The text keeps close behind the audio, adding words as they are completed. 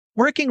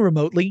Working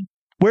remotely,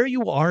 where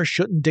you are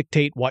shouldn't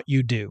dictate what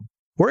you do.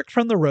 Work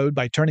from the road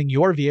by turning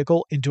your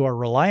vehicle into a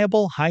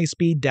reliable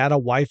high-speed data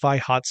Wi-Fi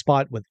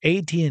hotspot with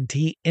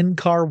AT&T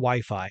in-car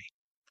Wi-Fi.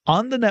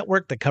 On the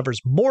network that covers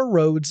more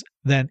roads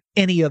than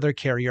any other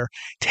carrier,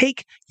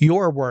 take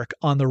your work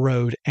on the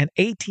road and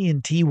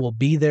AT&T will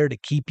be there to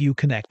keep you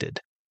connected.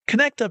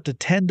 Connect up to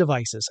 10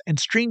 devices and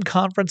stream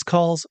conference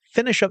calls,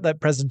 finish up that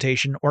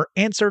presentation, or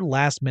answer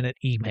last-minute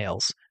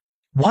emails.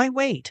 Why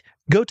wait?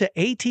 Go to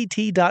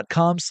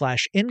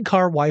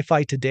att.com/in-car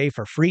Wi-Fi today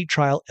for free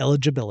trial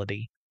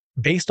eligibility.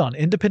 Based on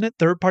independent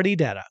third-party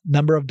data,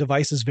 number of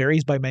devices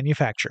varies by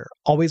manufacturer.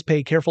 Always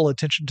pay careful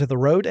attention to the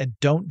road and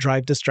don't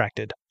drive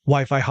distracted.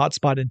 Wi-Fi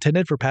hotspot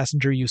intended for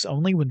passenger use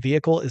only when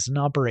vehicle is in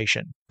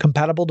operation.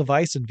 Compatible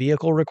device and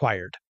vehicle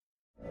required.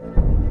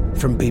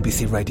 From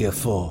BBC Radio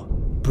 4,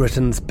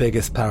 Britain's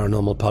biggest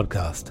paranormal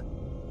podcast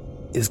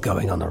is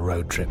going on a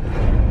road trip.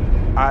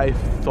 I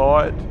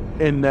thought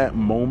in that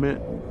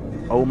moment,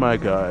 oh my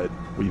God,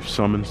 we've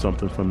summoned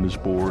something from this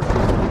board.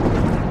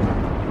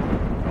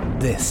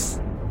 This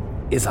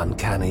is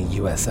Uncanny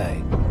USA.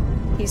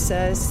 He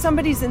says,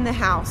 somebody's in the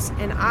house,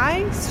 and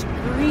I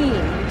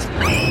screamed.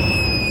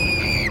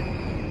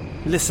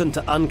 Listen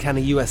to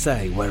Uncanny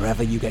USA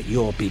wherever you get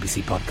your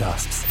BBC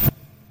podcasts,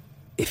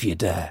 if you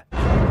dare.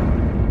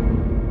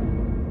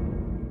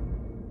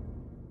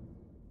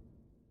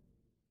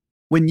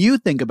 When you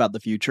think about the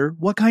future,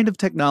 what kind of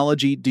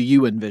technology do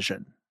you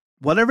envision?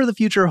 Whatever the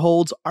future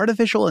holds,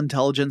 artificial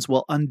intelligence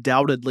will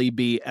undoubtedly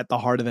be at the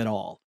heart of it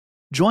all.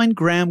 Join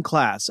Graham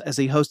Class as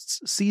he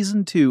hosts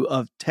Season 2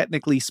 of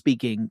Technically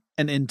Speaking,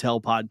 an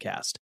Intel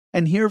podcast,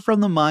 and hear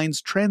from the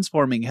minds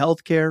transforming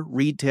healthcare,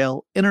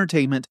 retail,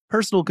 entertainment,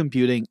 personal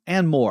computing,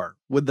 and more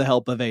with the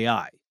help of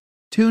AI.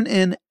 Tune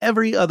in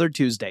every other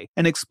Tuesday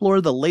and explore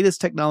the latest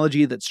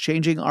technology that's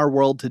changing our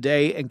world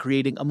today and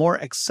creating a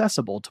more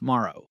accessible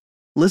tomorrow.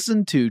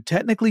 Listen to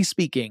Technically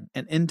Speaking,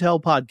 an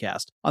Intel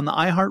podcast on the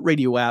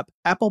iHeartRadio app,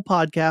 Apple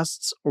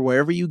Podcasts, or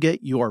wherever you get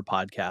your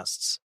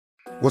podcasts.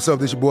 What's up,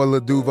 this your boy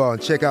Lil Duval,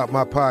 and check out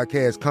my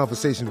podcast,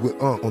 Conversations with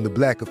Unc, on the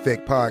Black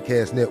Effect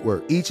Podcast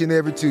Network. Each and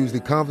every Tuesday,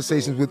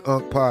 Conversations with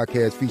Unc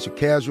podcast feature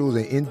casuals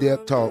and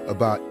in-depth talk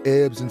about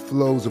ebbs and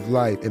flows of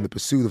life and the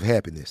pursuit of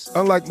happiness.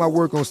 Unlike my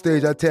work on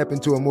stage, I tap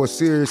into a more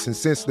serious and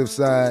sensitive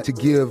side to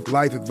give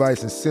life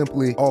advice and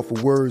simply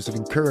offer words of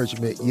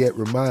encouragement, yet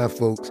remind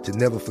folks to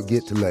never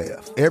forget to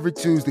laugh. Every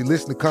Tuesday,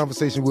 listen to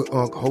Conversation with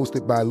Unc,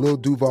 hosted by Lil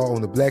Duval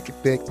on the Black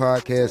Effect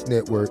Podcast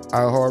Network,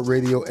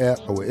 iHeartRadio app,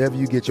 or wherever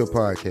you get your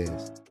podcasts.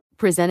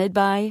 Presented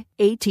by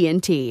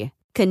AT&T.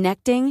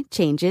 Connecting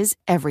changes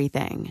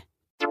everything.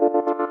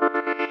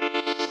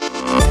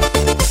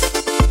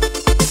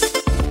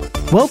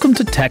 Welcome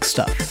to Tech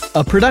Stuff,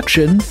 a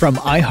production from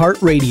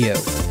iHeartRadio.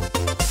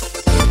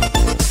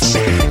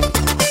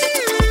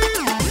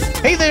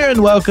 Hey there,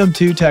 and welcome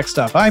to Tech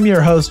Stuff. I'm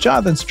your host,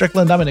 Jonathan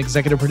Strickland. I'm an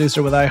executive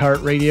producer with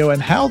iHeartRadio,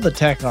 and how the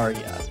tech are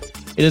ya?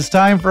 It is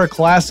time for a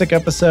classic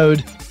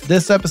episode.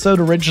 This episode,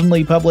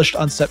 originally published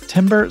on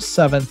September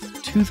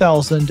 7th,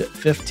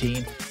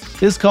 2015,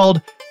 is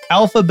called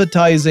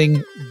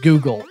Alphabetizing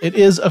Google. It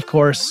is, of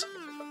course,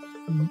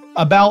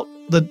 about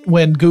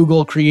when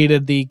Google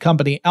created the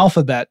company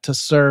Alphabet to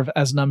serve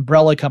as an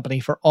umbrella company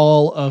for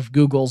all of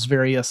Google's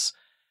various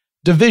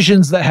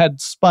divisions that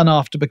had spun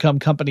off to become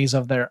companies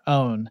of their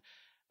own.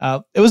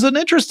 It was an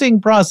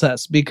interesting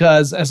process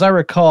because, as I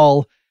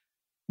recall,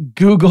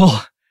 Google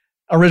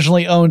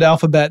originally owned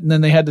Alphabet, and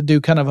then they had to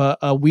do kind of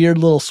a weird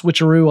little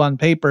switcheroo on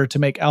paper to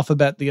make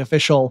Alphabet the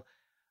official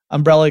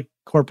umbrella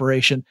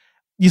corporation.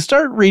 You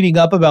start reading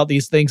up about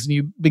these things and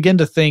you begin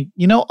to think,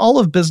 all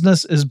of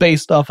business is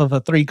based off of a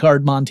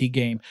 3-card Monte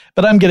game.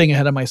 But I'm getting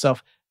ahead of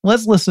myself.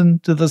 Let's listen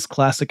to this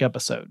classic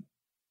episode.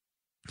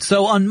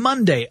 So on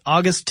Monday,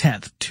 August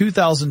 10th,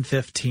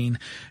 2015,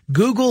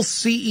 Google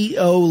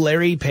CEO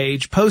Larry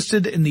Page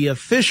posted in the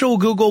official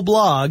Google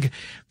blog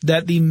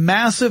that the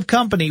massive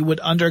company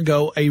would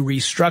undergo a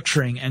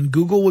restructuring and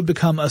Google would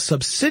become a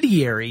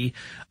subsidiary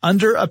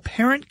under a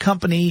parent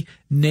company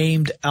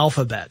named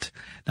Alphabet.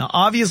 Now,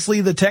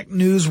 obviously, the tech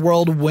news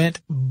world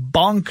went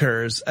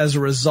bonkers as a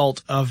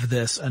result of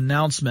this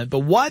announcement, but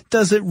what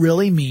does it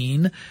really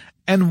mean?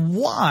 And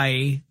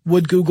why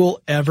would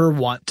Google ever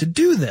want to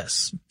do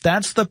this?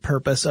 That's the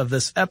purpose of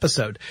this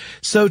episode.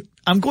 So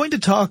I'm going to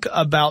talk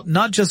about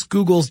not just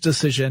Google's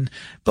decision,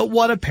 but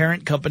what a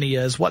parent company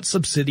is, what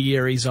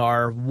subsidiaries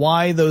are,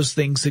 why those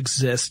things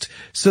exist,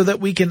 so that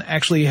we can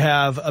actually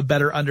have a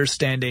better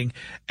understanding.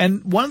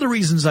 And one of the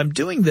reasons I'm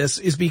doing this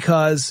is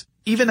because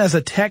even as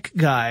a tech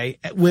guy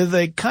with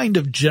a kind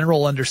of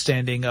general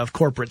understanding of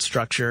corporate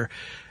structure,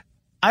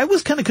 I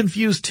was kind of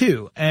confused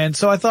too. And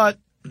so I thought,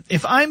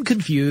 if I'm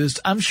confused,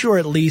 I'm sure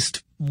at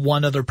least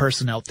one other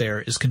person out there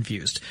is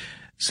confused.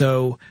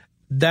 So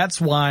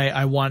that's why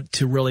I want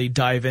to really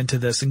dive into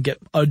this and get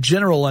a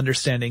general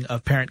understanding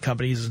of parent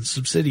companies and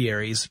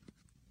subsidiaries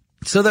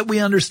so that we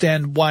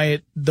understand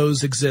why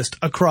those exist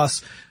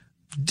across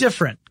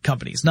different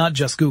companies, not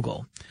just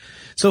Google.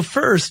 So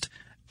first,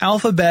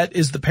 Alphabet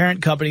is the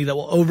parent company that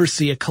will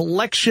oversee a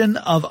collection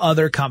of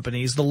other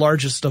companies, the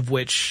largest of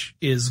which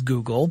is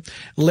Google.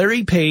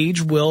 Larry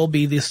Page will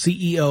be the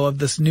CEO of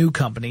this new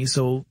company,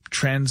 so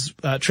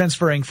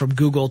transferring from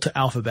Google to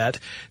Alphabet.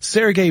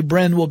 Sergey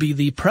Brin will be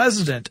the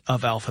president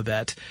of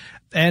Alphabet,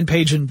 and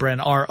Page and Brin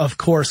are, of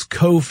course,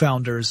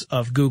 co-founders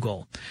of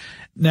Google.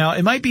 Now,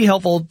 it might be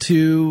helpful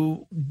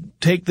to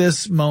take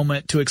this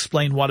moment to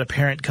explain what a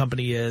parent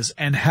company is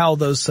and how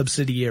those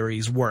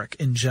subsidiaries work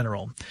in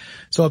general.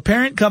 So a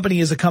parent company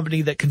is a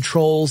company that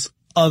controls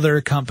other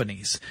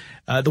companies.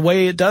 The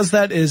way it does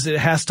that is it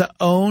has to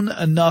own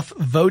enough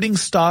voting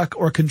stock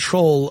or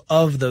control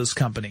of those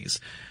companies.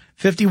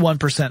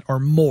 51% or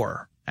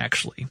more,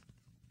 actually.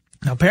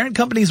 Now, parent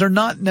companies are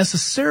not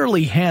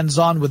necessarily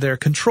hands-on with their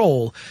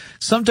control.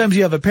 Sometimes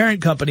you have a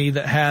parent company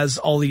that has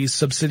all these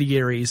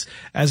subsidiaries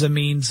as a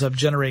means of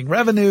generating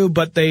revenue,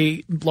 but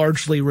they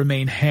largely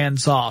remain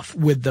hands-off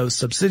with those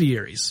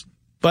subsidiaries.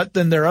 But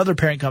then there are other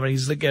parent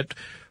companies that get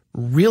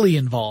really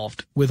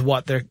involved with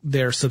what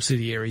their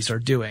subsidiaries are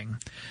doing.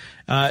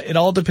 It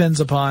all depends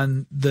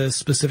upon the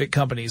specific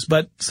companies,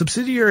 but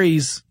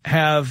subsidiaries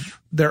have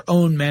their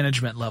own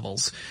management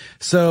levels.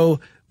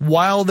 So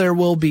while there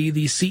will be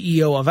the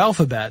CEO of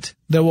Alphabet,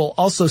 there will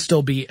also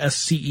still be a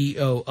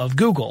CEO of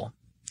Google.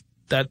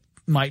 That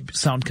might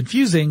sound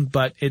confusing,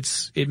 but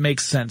it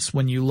makes sense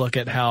when you look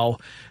at how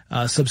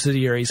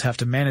subsidiaries have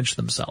to manage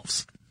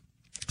themselves.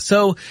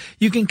 So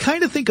you can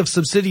kind of think of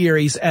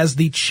subsidiaries as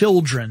the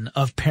children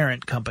of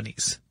parent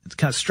companies. It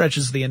kind of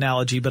stretches the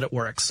analogy, but it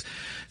works.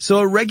 So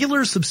a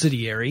regular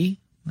subsidiary,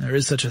 there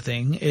is such a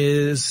thing,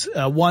 is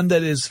one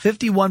that is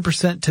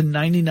 51% to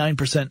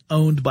 99%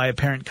 owned by a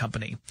parent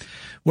company.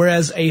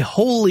 Whereas a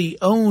wholly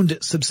owned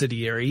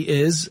subsidiary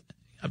is,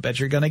 I bet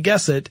you're going to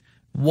guess it,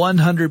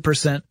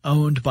 100%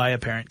 owned by a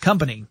parent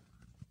company.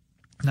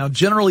 Now,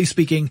 generally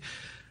speaking,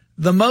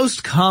 the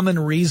most common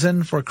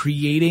reason for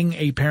creating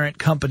a parent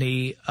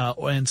company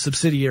and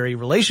subsidiary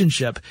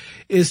relationship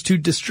is to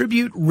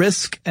distribute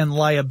risk and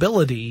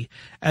liability,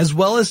 as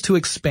well as to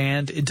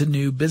expand into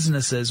new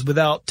businesses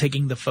without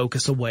taking the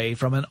focus away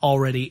from an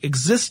already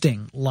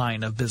existing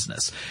line of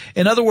business.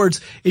 In other words,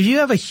 if you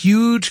have a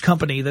huge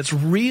company that's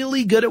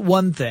really good at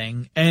one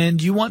thing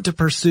and you want to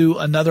pursue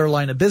another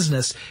line of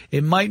business,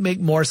 it might make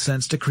more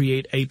sense to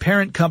create a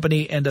parent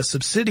company and a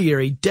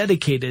subsidiary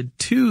dedicated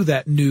to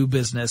that new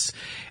business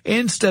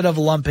instead of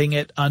lumping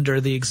it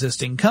under the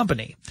existing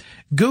company.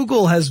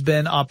 Google has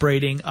been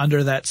operating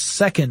under that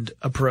second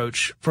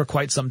approach for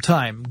quite some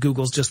time.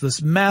 Google's just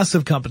this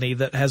massive company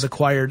that has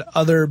acquired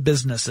other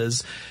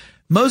businesses,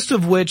 most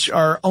of which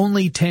are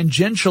only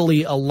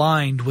tangentially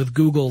aligned with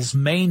Google's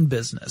main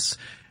business.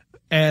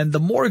 And the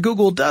more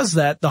Google does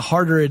that, the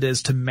harder it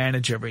is to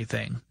manage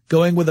everything.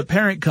 Going with a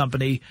parent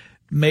company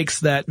makes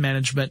that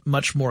management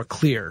much more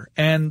clear,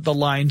 and the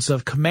lines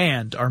of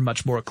command are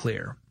much more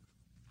clear.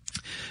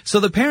 So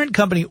the parent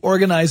company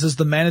organizes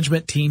the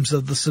management teams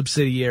of the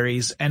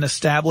subsidiaries and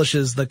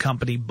establishes the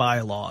company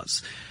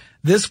bylaws.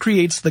 This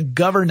creates the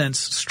governance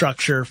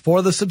structure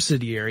for the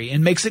subsidiary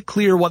and makes it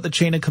clear what the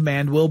chain of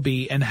command will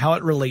be and how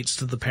it relates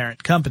to the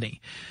parent company.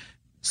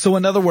 So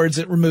in other words,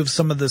 it removes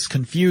some of this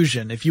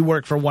confusion. If you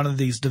work for one of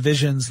these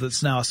divisions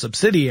that's now a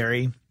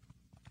subsidiary,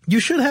 you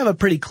should have a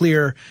pretty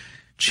clear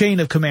chain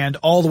of command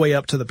all the way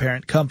up to the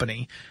parent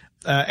company.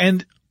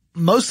 And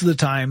most of the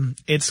time,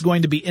 it's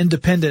going to be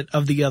independent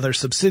of the other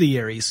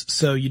subsidiaries,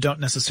 so you don't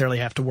necessarily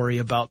have to worry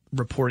about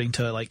reporting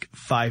to like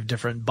 5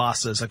 different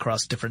bosses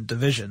across different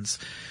divisions,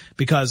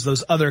 because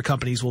those other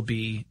companies will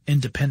be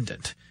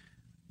independent.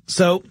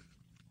 So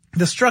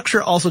the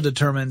structure also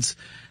determines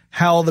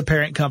how the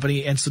parent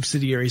company and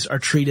subsidiaries are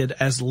treated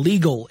as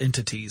legal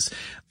entities.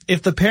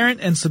 If the parent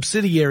and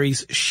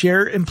subsidiaries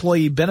share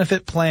employee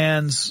benefit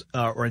plans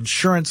or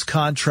insurance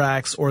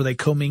contracts, or they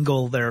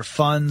commingle their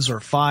funds or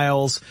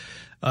files,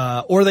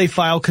 or they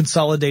file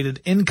consolidated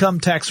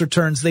income tax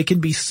returns, they can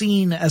be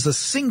seen as a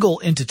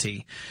single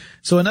entity.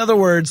 So in other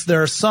words,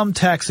 there are some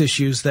tax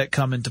issues that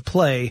come into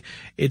play.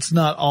 It's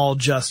not all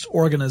just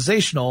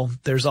organizational.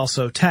 There's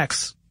also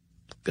tax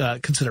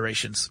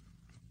considerations.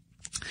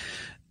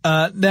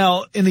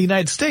 Now, in the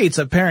United States,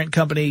 a parent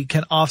company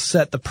can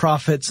offset the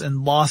profits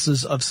and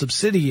losses of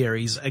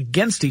subsidiaries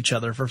against each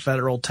other for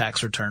federal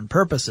tax return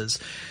purposes.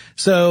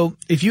 So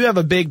if you have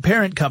a big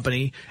parent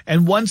company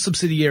and one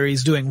subsidiary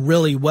is doing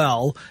really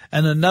well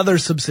and another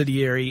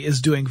subsidiary is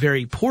doing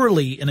very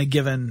poorly in a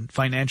given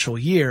financial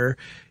year,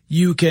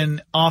 you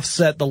can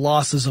offset the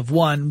losses of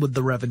one with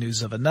the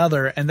revenues of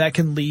another, and that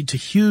can lead to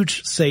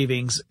huge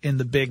savings in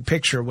the big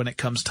picture when it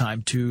comes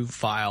time to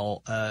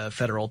file a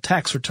federal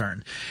tax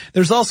return.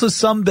 There's also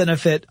some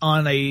benefit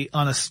on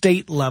a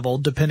state level,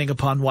 depending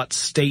upon what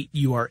state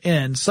you are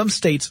in. Some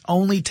states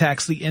only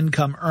tax the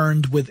income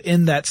earned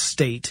within that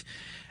state,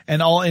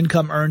 and all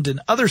income earned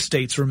in other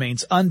states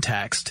remains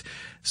untaxed.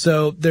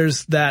 So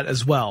there's that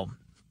as well.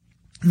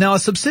 Now, a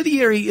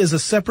subsidiary is a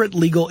separate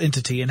legal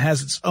entity and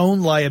has its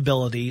own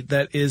liability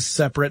that is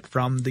separate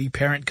from the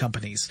parent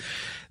companies.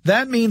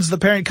 That means the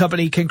parent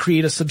company can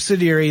create a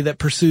subsidiary that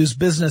pursues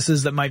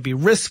businesses that might be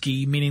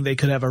risky, meaning they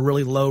could have a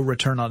really low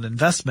return on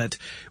investment,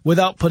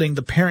 without putting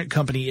the parent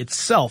company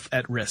itself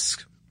at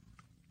risk.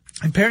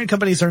 And parent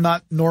companies are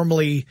not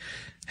normally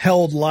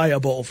held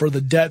liable for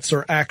the debts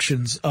or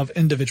actions of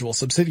individual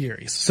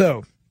subsidiaries.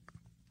 So,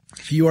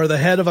 if you are the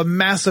head of a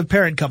massive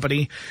parent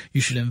company,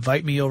 you should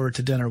invite me over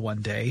to dinner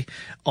one day.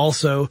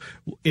 Also,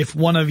 if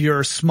one of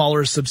your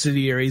smaller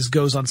subsidiaries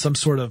goes on some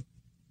sort of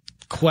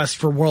quest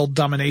for world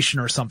domination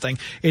or something,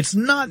 it's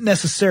not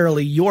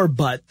necessarily your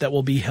butt that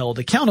will be held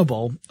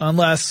accountable,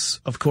 unless,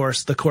 of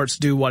course, the courts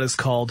do what is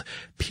called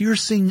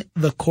piercing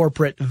the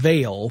corporate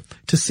veil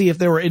to see if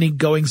there were any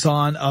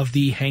goings-on of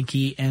the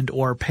hanky and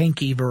or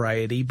panky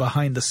variety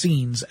behind the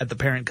scenes at the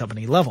parent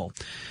company level.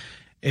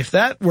 If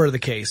that were the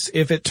case,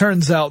 if it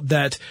turns out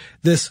that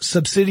this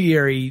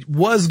subsidiary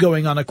was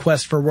going on a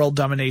quest for world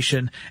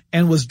domination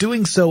and was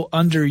doing so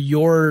under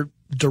your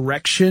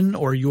direction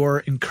or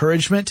your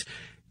encouragement,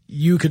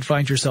 you could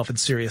find yourself in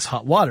serious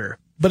hot water.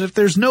 But if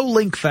there's no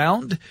link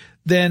found,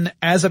 then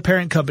as a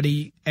parent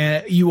company,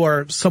 you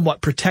are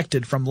somewhat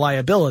protected from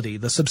liability.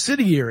 The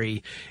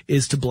subsidiary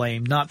is to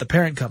blame, not the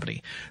parent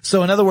company.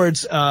 So in other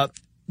words,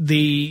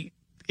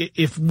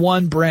 if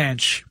one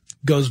branch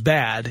goes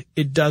bad,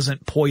 it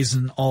doesn't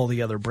poison all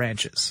the other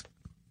branches.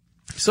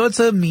 So it's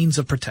a means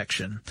of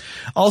protection.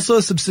 Also,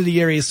 a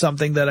subsidiary is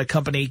something that a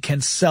company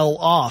can sell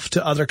off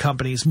to other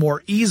companies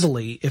more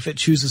easily if it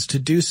chooses to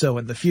do so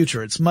in the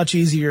future. It's much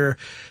easier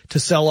to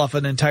sell off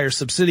an entire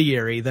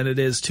subsidiary than it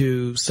is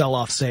to sell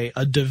off, say,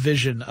 a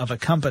division of a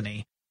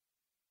company.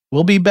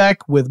 We'll be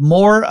back with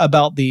more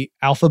about the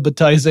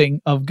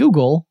alphabetizing of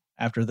Google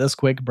after this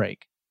quick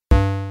break.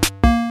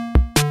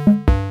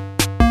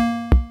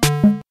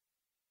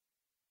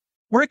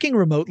 Working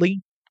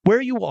remotely,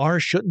 where you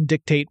are shouldn't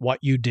dictate what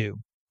you do.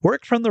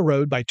 Work from the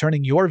road by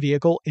turning your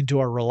vehicle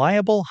into a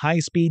reliable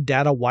high-speed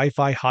data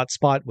Wi-Fi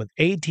hotspot with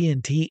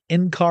AT&T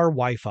in-car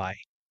Wi-Fi.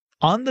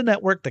 On the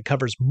network that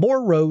covers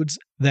more roads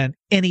than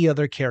any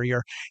other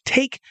carrier,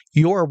 take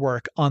your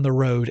work on the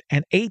road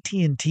and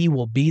AT&T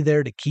will be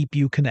there to keep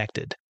you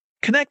connected.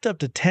 Connect up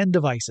to 10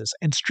 devices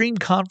and stream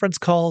conference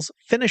calls,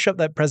 finish up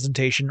that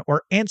presentation,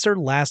 or answer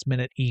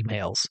last-minute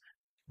emails.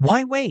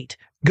 Why wait?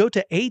 Go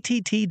to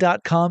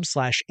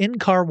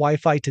att.com/in-car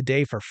Wi-Fi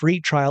today for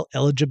free trial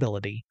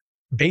eligibility.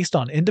 Based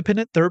on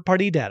independent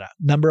third-party data,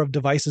 number of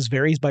devices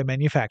varies by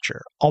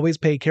manufacturer. Always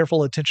pay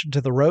careful attention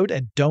to the road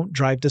and don't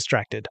drive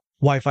distracted.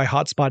 Wi-Fi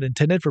hotspot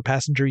intended for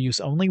passenger use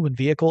only when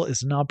vehicle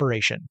is in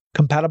operation.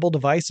 Compatible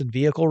device and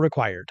vehicle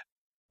required.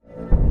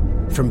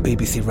 From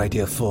BBC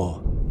Radio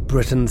 4,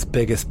 Britain's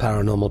biggest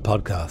paranormal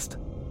podcast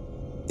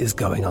is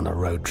going on a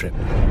road trip.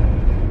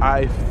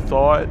 I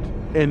thought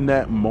in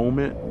that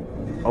moment,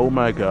 oh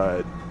my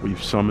God,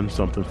 we've summoned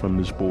something from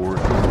this board.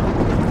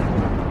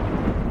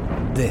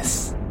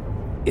 This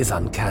is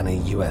Uncanny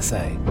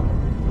USA.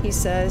 He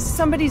says,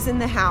 somebody's in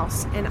the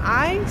house, and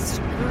I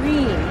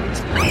screamed.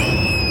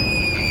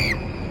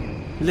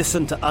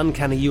 Listen to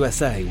Uncanny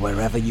USA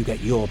wherever you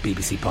get your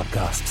BBC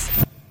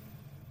podcasts,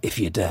 if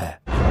you dare.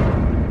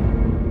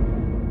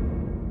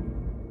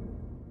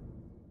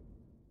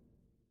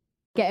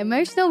 Get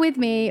emotional with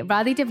me,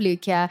 Radhi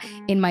Devlukia,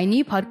 in my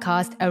new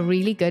podcast, A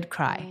Really Good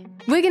Cry.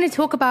 We're going to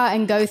talk about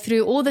and go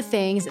through all the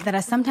things that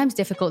are sometimes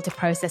difficult to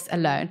process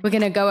alone. We're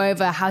going to go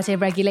over how to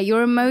regulate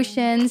your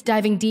emotions,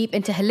 diving deep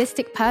into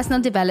holistic personal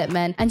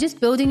development, and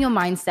just building your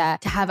mindset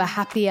to have a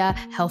happier,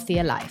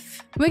 healthier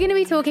life. We're going to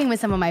be talking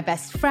with some of my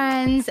best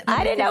friends.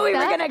 I didn't know we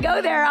were going to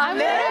go there on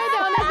this.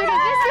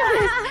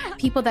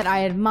 People that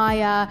I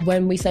admire.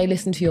 When we say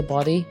listen to your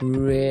body,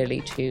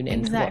 really tune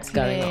into what's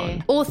going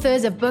on.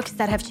 Authors of books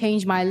that have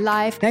changed my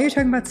life. Now you're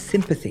talking about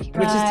sympathy,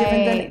 which is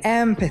different than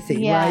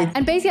empathy, right?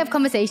 And basically have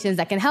conversations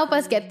that can help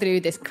us get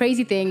through this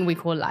crazy thing we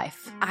call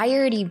life. I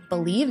already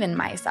believe in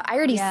myself. I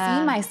already see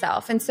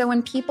myself. And so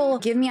when people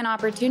give me an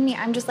opportunity,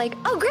 I'm just like,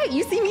 oh, great,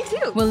 you see me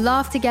too. We'll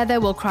laugh together,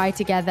 we'll cry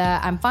together,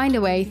 and find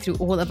a way through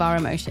all of our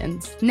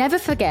emotions. Never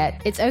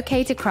forget, it's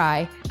okay to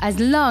cry, as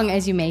long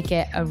as you make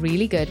it a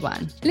really good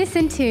one.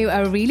 Listen to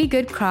A Really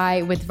Good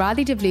Cry with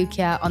Radhi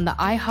Devlukia on the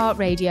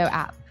iHeartRadio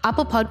app,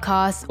 Apple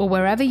Podcasts, or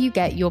wherever you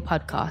get your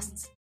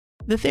podcasts.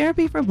 The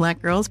Therapy for Black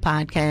Girls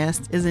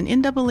podcast is an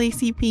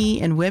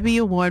NAACP and Webby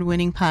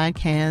Award-winning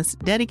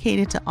podcast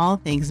dedicated to all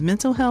things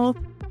mental health,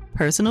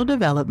 personal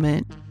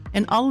development,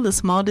 and all of the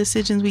small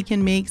decisions we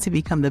can make to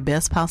become the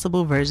best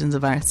possible versions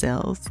of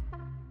ourselves.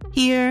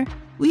 Here,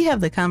 we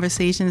have the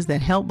conversations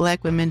that help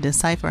Black women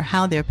decipher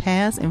how their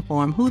past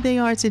inform who they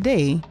are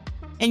today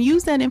and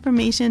use that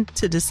information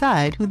to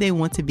decide who they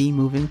want to be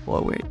moving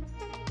forward.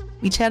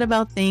 We chat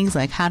about things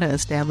like how to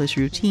establish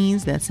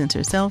routines that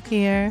center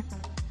self-care,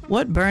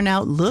 what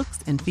burnout looks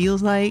and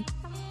feels like,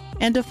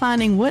 and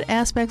defining what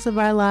aspects of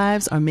our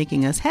lives are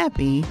making us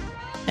happy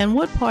and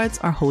what parts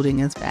are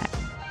holding us back.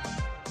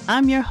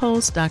 I'm your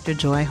host, Dr.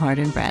 Joy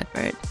Harden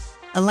Bradford,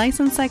 a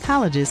licensed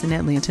psychologist in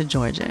Atlanta,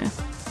 Georgia,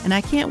 and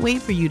I can't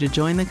wait for you to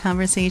join the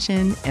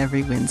conversation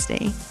every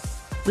Wednesday.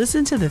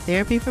 Listen to the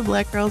Therapy for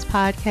Black Girls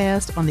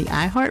podcast on the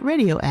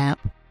iHeartRadio app,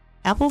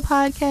 Apple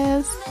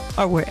Podcasts,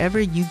 or wherever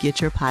you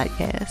get your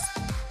podcasts.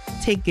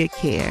 Take good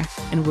care,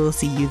 and we'll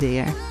see you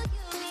there.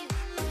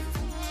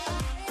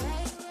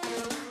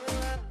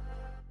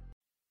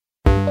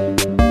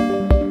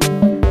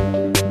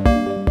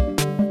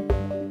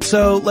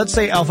 So let's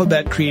say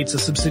Alphabet creates a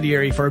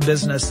subsidiary for a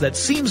business that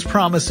seems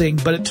promising,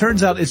 but it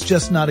turns out it's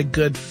just not a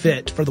good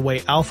fit for the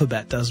way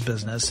Alphabet does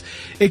business.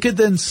 It could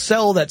then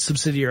sell that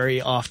subsidiary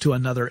off to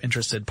another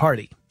interested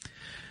party.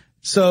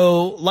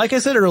 So, like I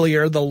said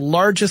earlier, the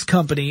largest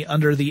company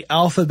under the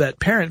Alphabet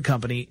parent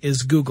company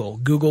is Google.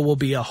 Google will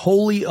be a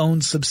wholly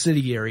owned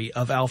subsidiary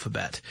of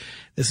Alphabet.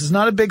 This is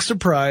not a big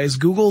surprise.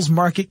 Google's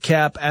market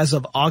cap as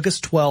of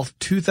August 12,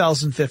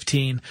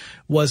 2015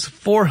 was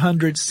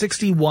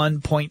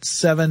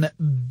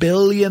 $461.7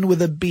 billion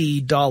with a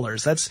B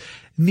dollars. That's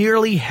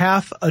nearly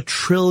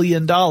 $500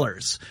 billion.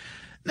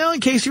 Now,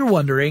 in case you're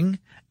wondering,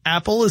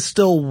 Apple is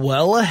still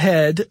well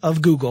ahead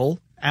of Google.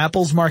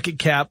 Apple's market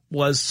cap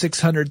was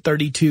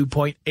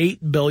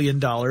 $632.8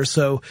 billion.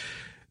 So,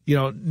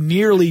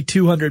 nearly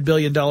 $200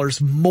 billion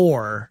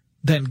more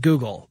than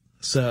Google.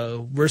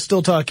 So we're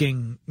still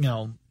talking,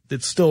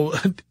 it's still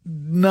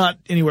not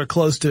anywhere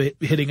close to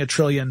hitting $1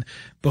 trillion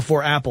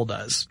before Apple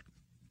does.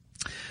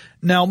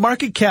 Now,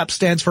 market cap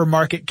stands for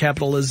market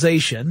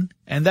capitalization,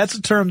 and that's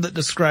a term that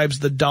describes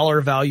the dollar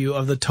value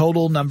of the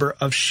total number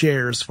of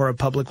shares for a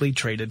publicly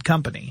traded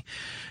company.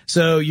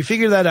 So you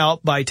figure that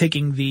out by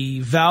taking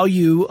the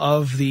value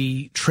of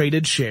the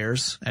traded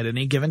shares at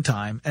any given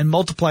time and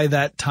multiply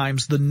that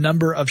times the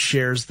number of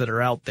shares that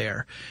are out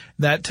there.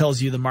 That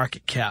tells you the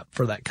market cap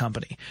for that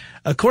company.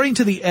 According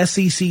to the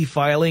SEC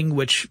filing,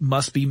 which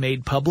must be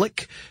made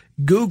public,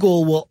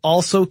 Google will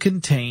also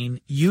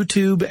contain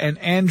YouTube and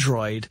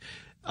Android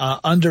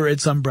under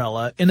its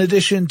umbrella, in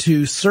addition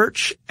to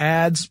search,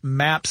 ads,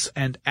 maps,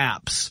 and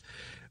apps.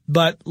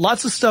 But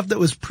lots of stuff that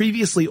was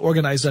previously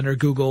organized under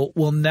Google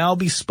will now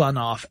be spun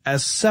off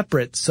as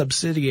separate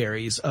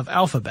subsidiaries of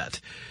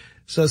Alphabet.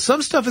 So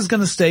some stuff is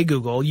going to stay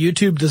Google.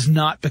 YouTube does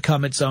not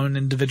become its own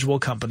individual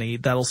company.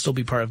 That'll still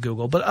be part of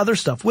Google, but other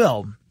stuff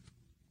will.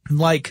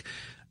 Like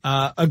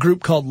a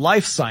group called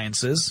Life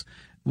Sciences,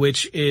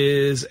 which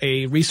is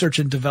a research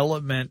and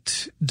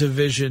development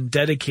division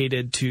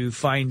dedicated to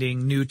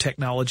finding new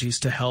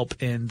technologies to help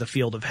in the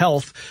field of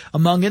health.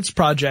 Among its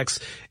projects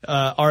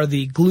are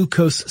the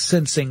glucose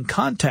sensing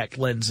contact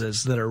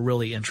lenses that are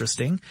really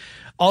interesting.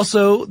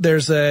 Also,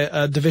 there's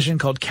a division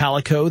called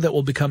Calico that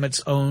will become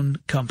its own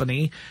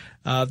company.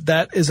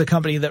 That is a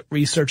company that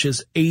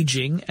researches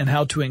aging and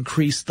how to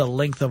increase the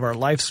length of our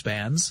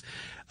lifespans.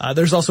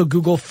 There's also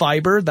Google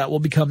Fiber that will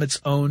become its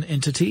own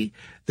entity.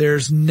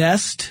 There's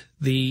Nest,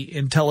 the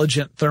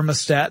intelligent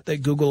thermostat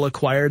that Google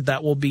acquired,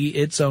 that will be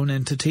its own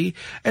entity.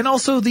 And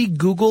also the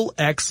Google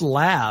X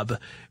Lab,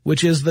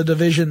 which is the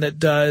division that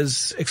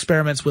does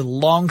experiments with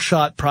long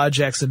shot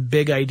projects and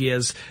big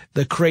ideas,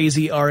 the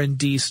crazy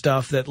R&D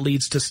stuff that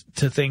leads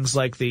to things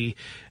like the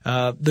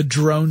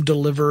drone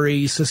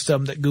delivery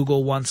system that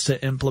Google wants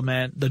to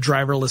implement, the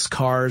driverless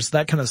cars,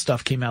 that kind of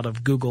stuff came out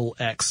of Google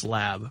X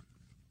Lab.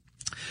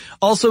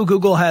 Also,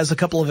 Google has a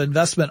couple of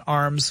investment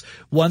arms.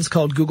 One's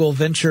called Google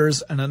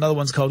Ventures and another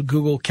one's called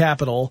Google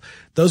Capital.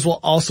 Those will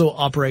also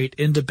operate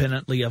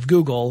independently of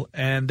Google,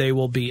 and they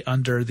will be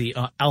under the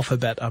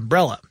Alphabet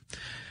umbrella.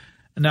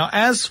 Now,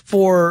 as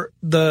for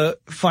the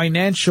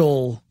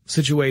financial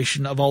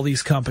situation of all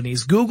these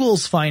companies,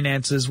 Google's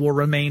finances will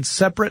remain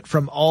separate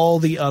from all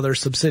the other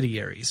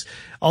subsidiaries.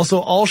 Also,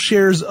 all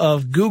shares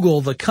of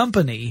Google, the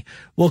company,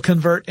 will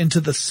convert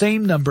into the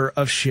same number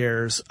of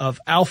shares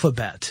of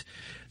Alphabet.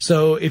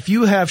 So if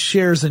you have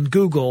shares in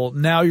Google,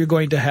 now you're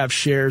going to have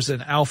shares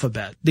in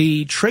Alphabet.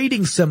 The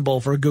trading symbol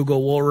for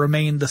Google will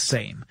remain the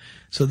same.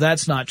 So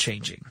that's not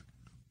changing.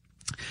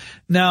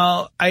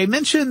 Now, I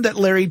mentioned that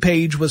Larry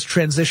Page was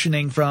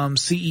transitioning from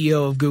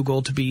CEO of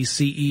Google to be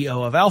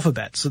CEO of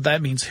Alphabet. So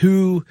that means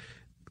who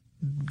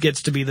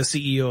gets to be the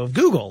CEO of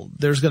Google?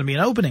 There's going to be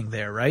an opening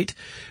there, right?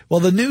 Well,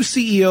 the new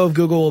CEO of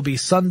Google will be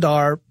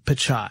Sundar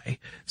Pichai.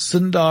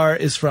 Sundar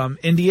is from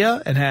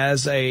India and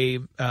has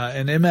an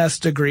MS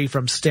degree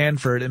from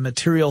Stanford in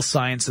material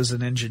sciences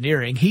and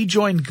engineering. He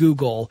joined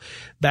Google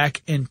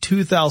back in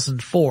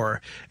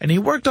 2004, and he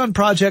worked on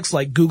projects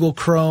like Google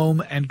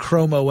Chrome and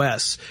Chrome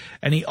OS,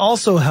 and he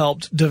also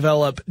helped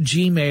develop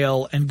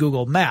Gmail and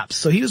Google Maps.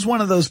 So he was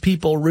one of those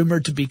people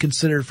rumored to be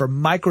considered for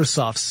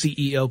Microsoft's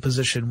CEO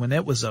position when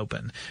it was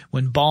open,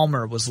 when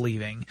Ballmer was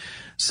leaving.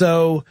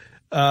 So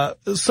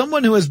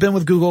someone who has been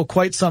with Google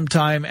quite some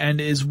time and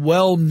is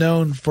well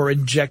known for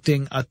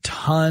injecting a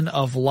ton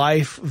of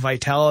life,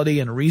 vitality,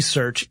 and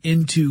research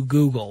into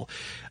Google.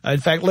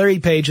 In fact, Larry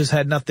Page has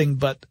had nothing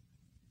but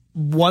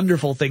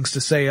wonderful things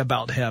to say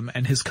about him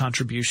and his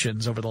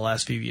contributions over the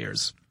last few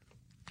years.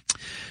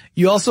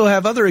 You also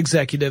have other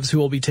executives who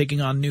will be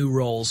taking on new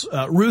roles.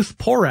 Ruth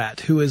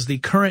Porat, who is the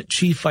current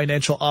chief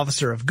financial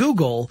officer of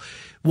Google,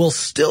 will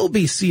still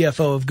be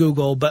CFO of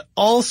Google, but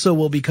also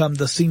will become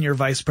the senior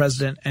vice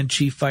president and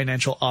chief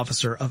financial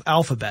officer of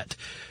Alphabet.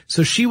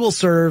 So she will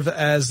serve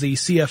as the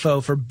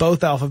CFO for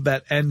both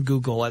Alphabet and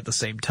Google at the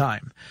same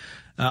time.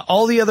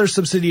 All the other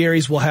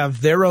subsidiaries will have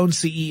their own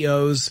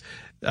CEOs.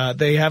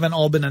 They haven't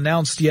all been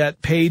announced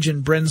yet. Paige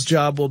and Bryn's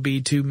job will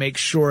be to make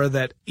sure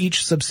that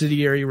each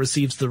subsidiary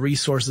receives the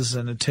resources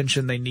and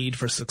attention they need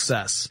for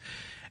success.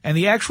 And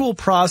the actual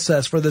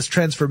process for this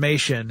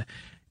transformation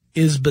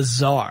is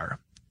bizarre.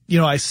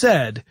 I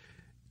said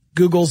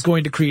Google's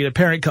going to create a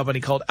parent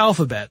company called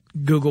Alphabet.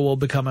 Google will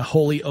become a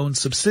wholly owned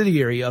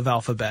subsidiary of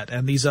Alphabet,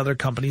 and these other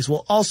companies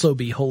will also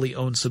be wholly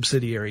owned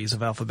subsidiaries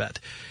of Alphabet.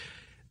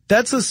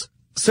 That's a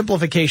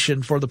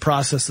simplification for the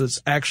process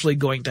that's actually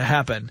going to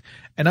happen.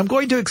 And I'm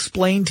going to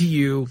explain to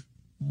you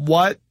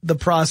what the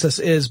process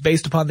is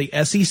based upon the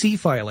SEC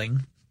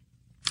filing.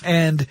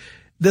 And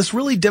this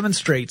really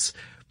demonstrates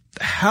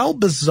how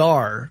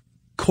bizarre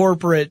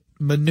corporate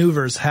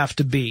maneuvers have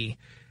to be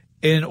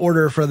in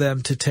order for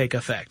them to take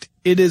effect.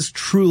 It is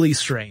truly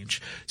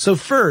strange. So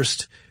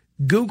first,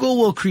 Google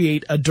will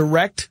create a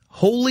direct,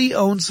 wholly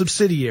owned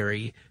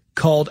subsidiary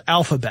called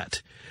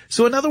Alphabet.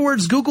 So in other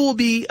words, Google will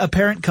be a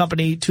parent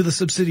company to the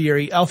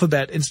subsidiary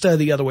Alphabet instead of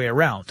the other way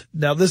around.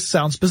 Now this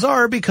sounds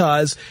bizarre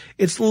because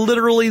it's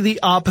literally the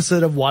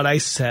opposite of what I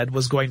said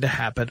was going to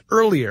happen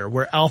earlier,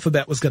 where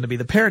Alphabet was going to be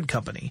the parent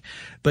company.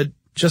 But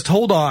just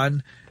hold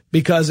on,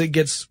 because it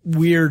gets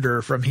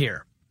weirder from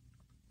here.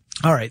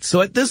 All right,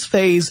 so at this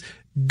phase,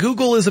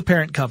 Google is a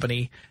parent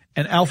company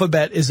and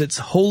Alphabet is its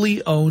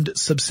wholly owned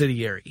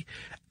subsidiary.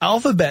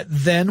 Alphabet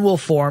then will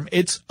form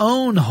its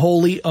own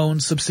wholly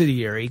owned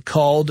subsidiary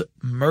called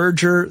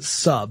Merger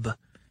Sub.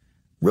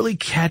 Really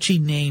catchy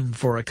name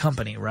for a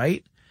company,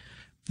 right?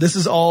 This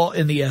is all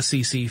in the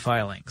SEC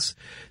filings.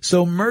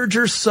 So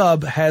Merger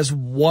Sub has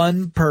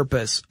one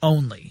purpose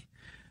only.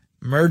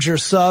 Merger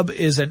Sub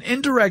is an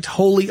indirect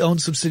wholly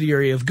owned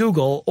subsidiary of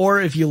Google,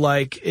 or if you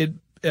like it,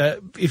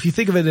 if you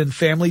think of it in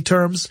family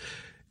terms,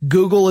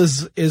 Google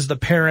is the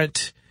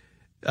parent,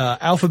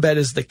 Alphabet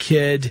is the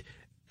kid,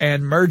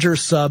 and Merger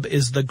Sub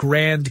is the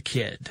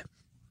grandkid.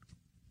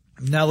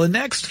 Now the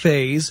next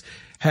phase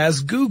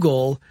has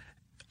Google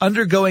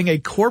undergoing a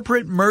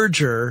corporate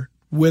merger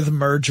with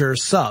Merger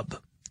Sub.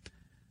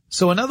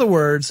 So in other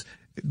words,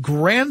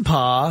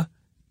 Grandpa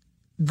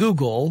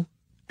Google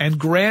and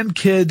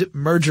grandkid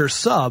Merger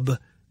Sub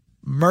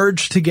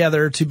merge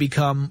together to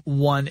become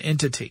one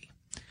entity.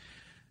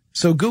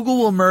 So Google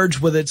will merge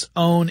with its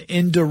own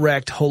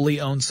indirect wholly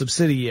owned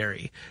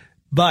subsidiary.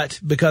 But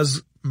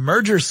because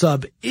Merger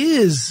Sub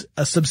is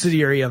a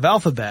subsidiary of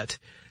Alphabet,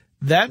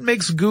 that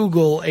makes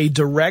Google a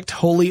direct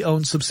wholly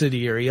owned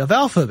subsidiary of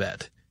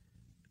Alphabet.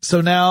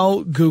 So now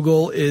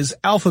Google is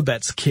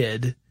Alphabet's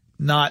kid,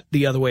 not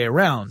the other way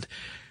around.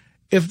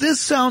 If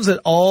this sounds at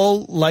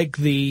all like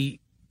the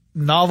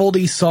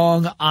novelty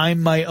song,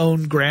 I'm My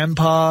Own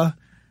Grandpa,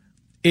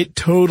 it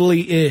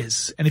totally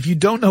is. And if you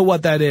don't know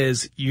what that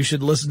is, you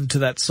should listen to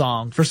that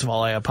song. First of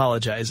all, I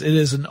apologize. It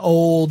is an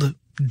old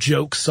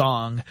joke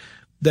song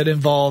that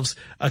involves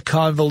a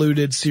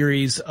convoluted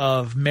series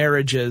of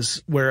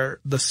marriages where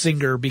the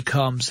singer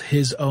becomes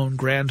his own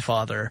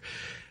grandfather.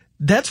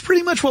 That's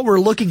pretty much what we're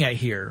looking at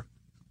here.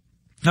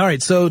 All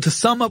right, so to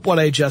sum up what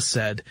I just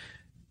said,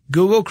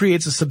 Google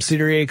creates a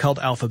subsidiary called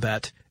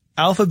Alphabet.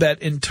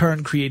 Alphabet in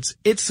turn creates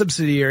its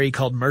subsidiary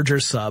called Merger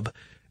Sub.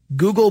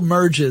 Google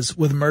merges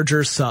with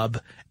Merger Sub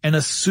and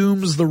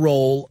assumes the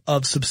role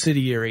of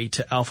subsidiary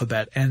to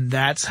Alphabet, and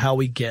that's how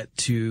we get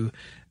to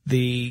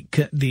the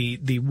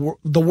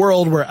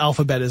world where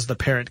Alphabet is the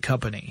parent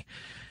company.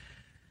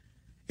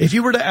 If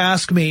you were to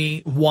ask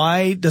me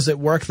why does it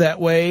work that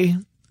way,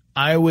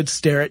 I would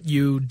stare at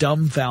you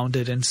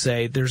dumbfounded and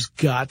say there's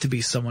got to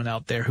be someone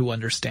out there who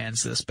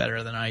understands this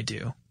better than I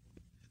do.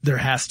 There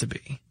has to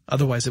be.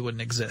 Otherwise it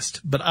wouldn't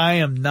exist. But I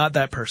am not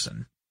that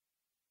person.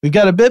 We've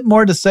got a bit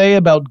more to say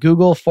about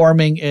Google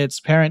forming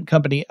its parent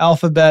company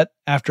Alphabet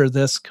after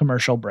this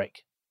commercial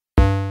break.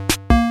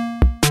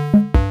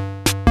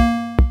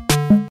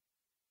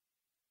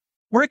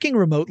 Working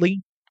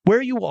remotely,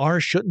 where you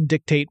are shouldn't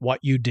dictate what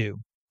you do.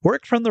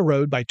 Work from the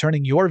road by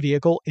turning your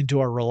vehicle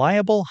into a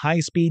reliable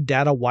high-speed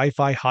data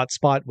Wi-Fi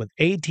hotspot with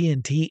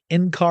AT&T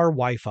in-car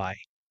Wi-Fi.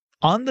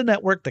 On the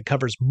network that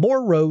covers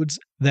more roads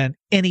than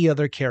any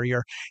other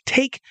carrier,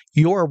 take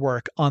your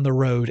work on the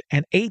road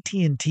and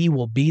AT&T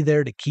will be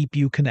there to keep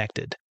you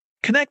connected.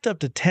 Connect up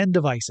to 10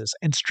 devices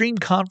and stream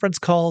conference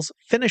calls,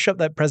 finish up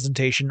that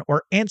presentation,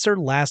 or answer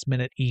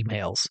last-minute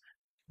emails.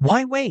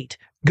 Why wait?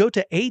 Go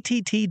to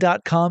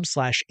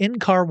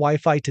att.com/in-car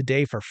Wi-Fi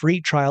today for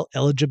free trial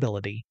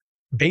eligibility.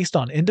 Based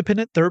on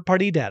independent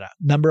third-party data,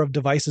 number of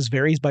devices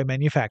varies by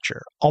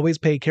manufacturer. Always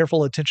pay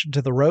careful attention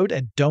to the road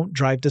and don't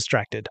drive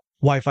distracted.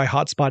 Wi-Fi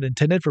hotspot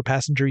intended for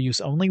passenger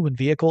use only when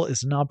vehicle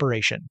is in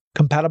operation.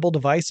 Compatible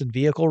device and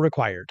vehicle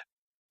required.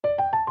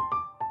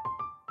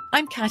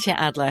 I'm Katya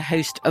Adler,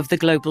 host of The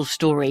Global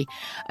Story.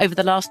 Over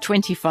the last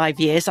 25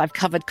 years, I've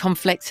covered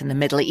conflicts in the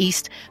Middle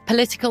East,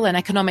 political and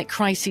economic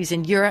crises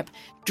in Europe,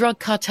 drug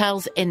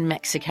cartels in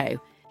Mexico.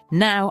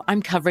 Now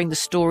I'm covering the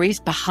stories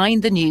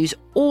behind the news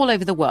all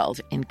over the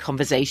world in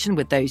conversation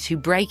with those who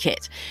break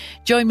it.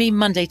 Join me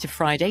Monday to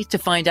Friday to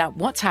find out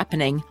what's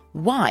happening,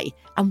 why,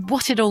 and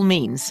what it all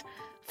means.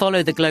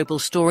 Follow The Global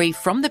Story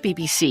from the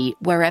BBC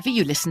wherever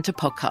you listen to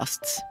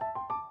podcasts.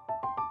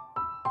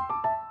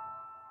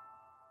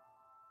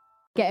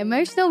 Get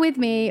emotional with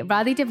me,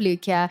 Radhi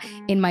Devlukia,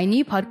 in my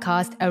new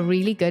podcast, A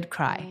Really Good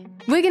Cry.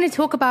 We're going to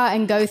talk about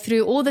and go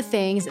through all the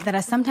things that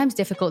are sometimes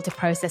difficult to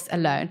process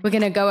alone. We're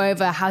going to go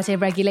over how to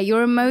regulate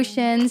your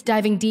emotions,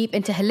 diving deep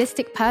into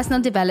holistic personal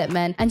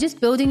development, and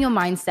just building your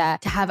mindset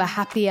to have a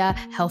happier,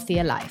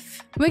 healthier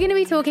life. We're going to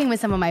be talking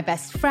with some of my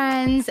best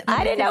friends.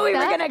 I didn't know we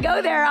were going to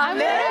go there on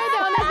this.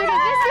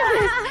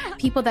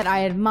 People that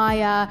I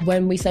admire.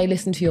 When we say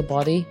listen to your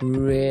body,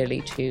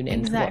 really tune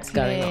into what's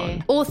going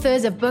on.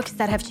 Authors of books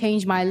that have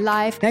changed my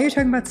life. Now you're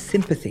talking about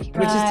sympathy,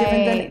 which is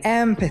different than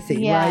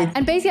empathy, right?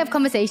 And basically have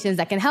conversations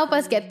that can help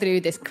us get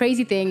through this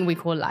crazy thing we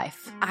call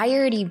life. I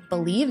already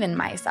believe in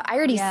myself. I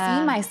already see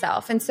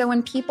myself. And so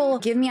when people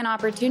give me an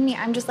opportunity,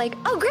 I'm just like,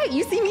 oh, great,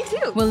 you see me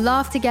too. We'll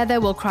laugh together,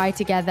 we'll cry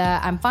together,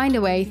 and find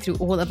a way through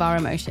all of our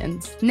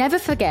emotions. Never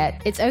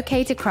forget, it's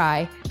okay to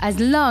cry, as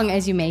long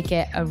as you make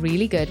it a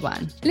really good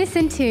one.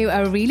 Listen to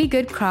A Really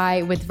Good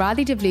Cry with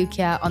Radhi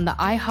Devlukia on the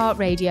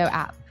iHeartRadio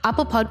app,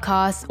 Apple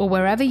Podcasts, or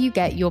wherever you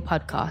get your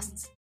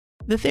podcasts.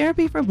 The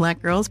Therapy for Black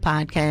Girls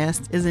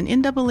podcast is an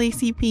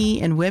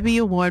NAACP and Webby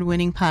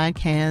Award-winning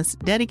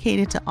podcast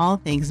dedicated to all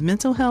things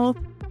mental health,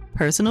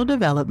 personal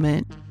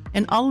development,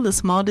 and all of the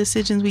small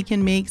decisions we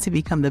can make to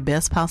become the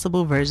best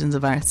possible versions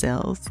of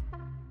ourselves.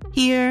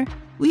 Here,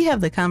 we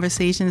have the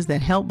conversations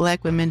that help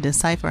Black women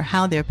decipher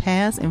how their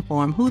past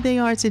inform who they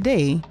are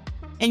today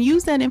and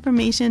use that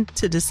information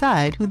to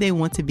decide who they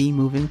want to be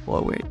moving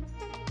forward.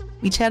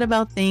 We chat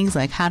about things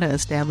like how to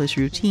establish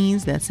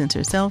routines that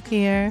center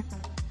self-care,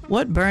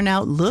 what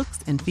burnout looks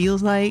and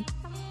feels like,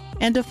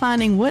 and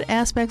defining what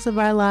aspects of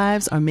our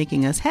lives are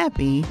making us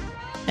happy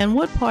and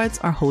what parts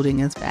are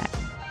holding us back.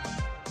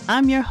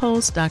 I'm your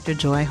host, Dr.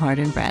 Joy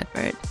Harden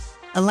Bradford,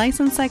 a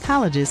licensed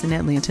psychologist in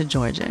Atlanta,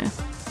 Georgia,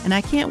 and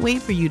I can't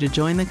wait for you to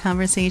join the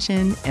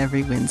conversation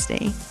every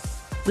Wednesday.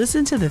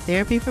 Listen to the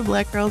Therapy for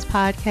Black Girls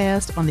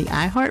podcast on the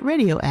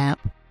iHeartRadio app,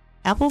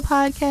 Apple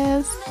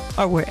Podcasts,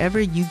 or wherever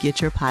you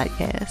get your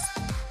podcasts.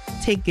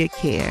 Take good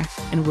care,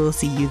 and we'll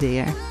see you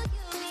there.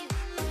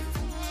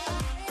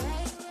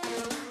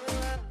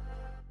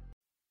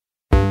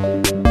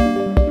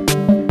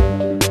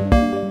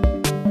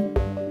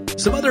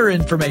 Some other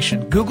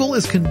information. Google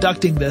is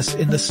conducting this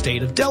in the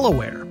state of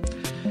Delaware.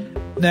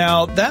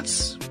 Now,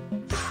 that's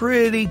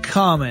pretty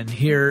common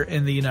here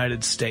in the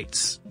United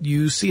States.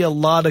 You see a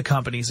lot of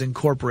companies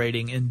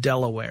incorporating in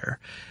Delaware.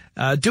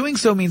 Doing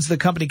so means the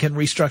company can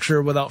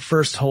restructure without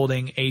first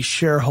holding a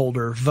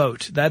shareholder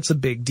vote. That's a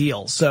big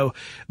deal. So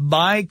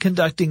by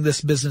conducting this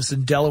business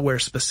in Delaware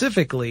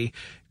specifically,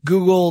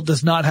 Google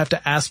does not have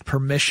to ask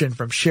permission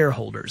from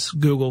shareholders.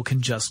 Google can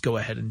just go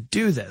ahead and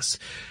do this.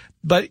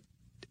 But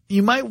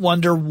you might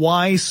wonder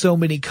why so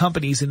many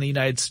companies in the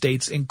United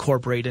States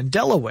incorporate in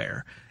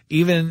Delaware.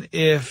 Even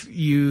if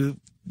you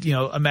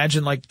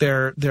imagine like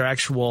their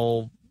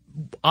actual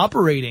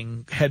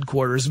operating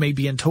headquarters may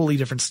be in totally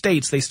different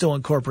states, they still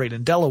incorporate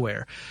in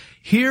Delaware.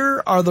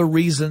 Here are the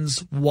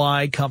reasons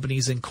why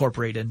companies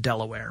incorporate in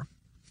Delaware.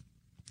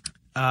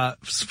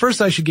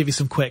 First, I should give you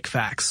some quick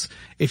facts.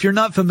 If you're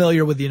not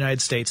familiar with the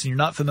United States and you're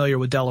not familiar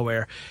with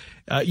Delaware,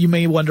 you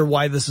may wonder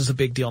why this is a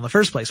big deal in the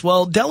first place.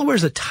 Well, Delaware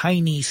is a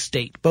tiny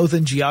state, both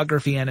in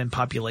geography and in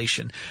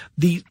population.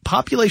 The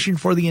population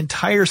for the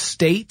entire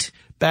state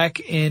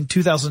back in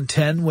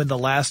 2010, when the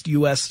last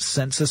U.S.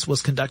 census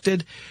was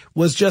conducted,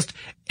 was just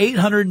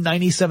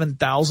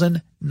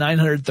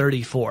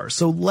 897,934.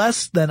 So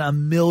less than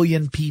 1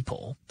 million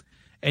people.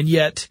 And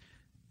yet,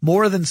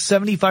 more than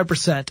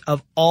 75%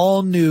 of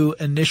all new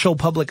initial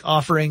public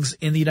offerings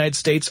in the United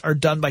States are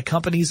done by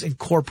companies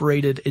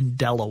incorporated in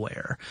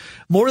Delaware.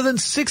 More than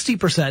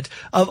 60%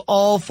 of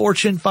all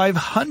Fortune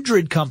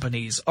 500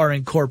 companies are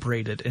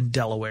incorporated in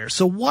Delaware.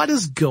 So what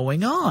is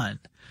going on?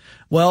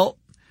 Well,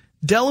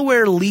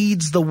 Delaware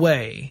leads the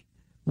way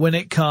when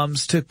it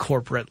comes to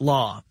corporate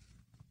law.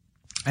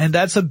 And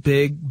that's a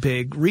big,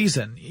 big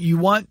reason.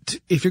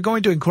 If you're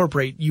going to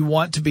incorporate, you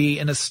want to be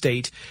in a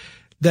state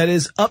that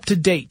is up to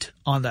date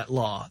on that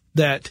law,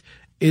 that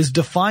is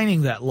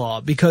defining that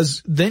law,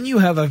 because then you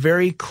have a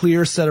very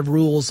clear set of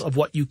rules of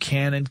what you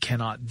can and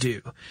cannot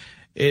do.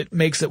 It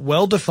makes it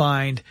well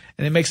defined,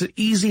 and it makes it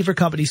easy for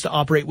companies to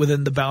operate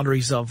within the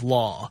boundaries of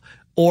law.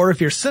 Or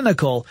if you're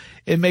cynical,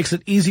 it makes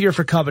it easier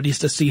for companies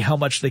to see how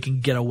much they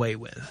can get away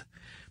with.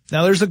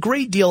 Now, there's a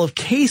great deal of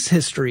case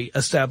history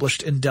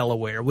established in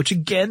Delaware, which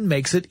again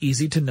makes it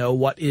easy to know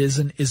what is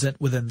and isn't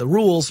within the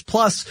rules.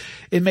 Plus,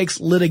 it makes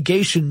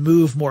litigation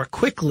move more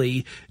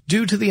quickly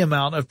due to the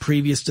amount of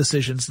previous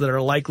decisions that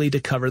are likely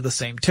to cover the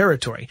same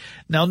territory.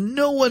 Now,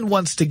 no one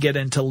wants to get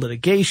into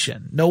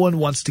litigation. No one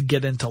wants to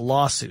get into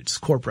lawsuits,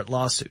 corporate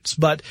lawsuits.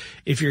 But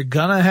if you're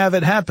gonna have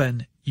it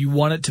happen, you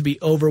want it to be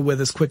over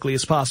with as quickly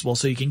as possible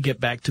so you can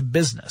get back to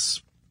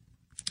business.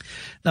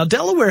 Now,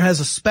 Delaware has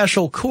a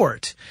special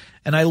court,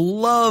 and I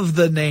love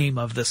the name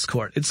of this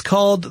court. It's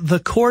called the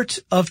Court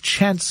of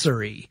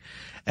Chancery,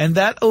 and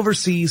that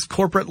oversees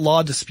corporate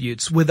law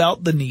disputes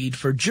without the need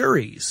for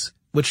juries.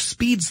 which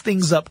speeds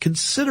things up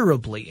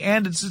considerably,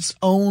 and it's its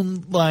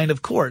own line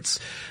of courts.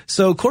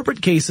 So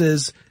corporate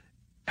cases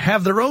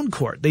have their own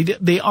court.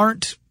 They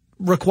aren't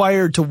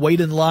required to wait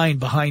in line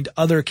behind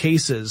other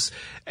cases,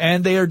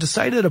 and they are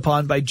decided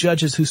upon by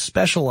judges who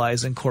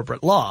specialize in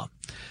corporate law.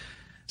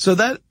 So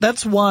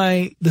that's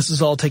why this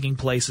is all taking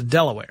place in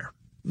Delaware.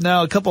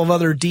 Now, a couple of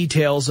other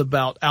details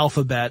about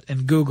Alphabet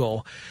and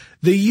Google.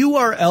 The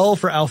URL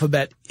for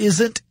Alphabet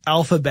isn't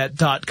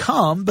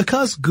alphabet.com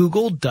because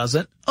Google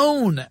doesn't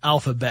own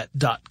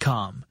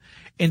alphabet.com.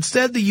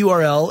 Instead, the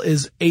URL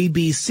is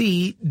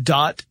abc.xyz.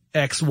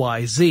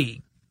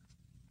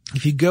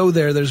 If you go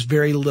there, there's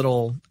very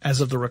little,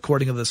 as of the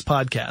recording of this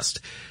podcast,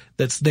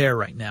 that's there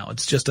right now.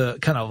 It's just a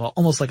kind of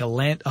almost like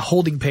a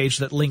holding page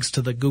that links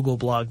to the Google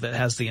blog that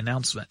has the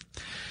announcement.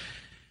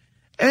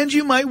 And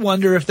you might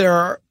wonder if there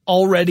are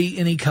already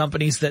any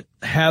companies that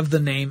have the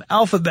name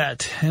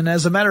Alphabet. And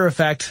as a matter of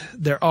fact,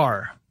 there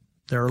are.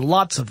 There are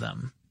lots of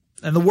them.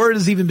 And the word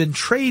has even been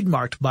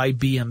trademarked by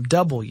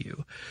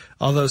BMW.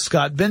 Although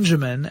Scott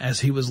Benjamin,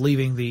 as he was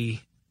leaving the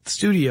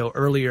studio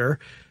earlier,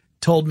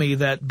 told me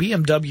that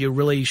BMW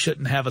really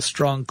shouldn't have a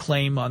strong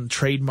claim on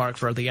trademark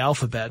for the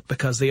alphabet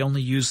because they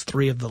only use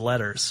 3 of the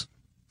letters.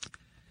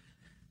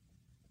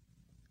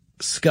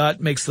 Scott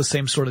makes the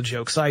same sort of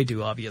jokes I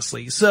do,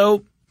 obviously.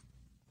 So,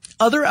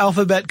 other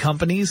alphabet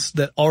companies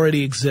that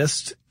already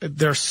exist,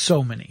 there's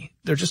so many.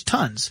 There are just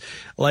tons.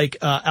 Like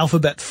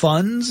Alphabet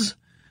Funds,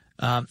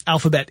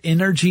 Alphabet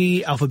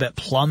Energy, Alphabet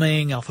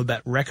Plumbing,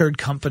 Alphabet Record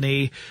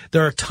Company.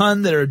 There are a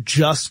ton that are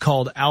just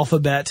called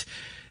Alphabet.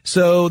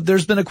 So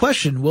there's been a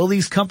question, will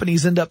these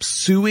companies end up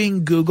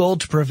suing Google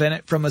to prevent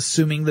it from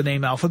assuming the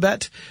name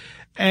Alphabet?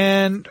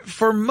 And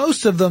for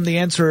most of them, the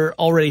answer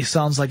already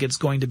sounds like it's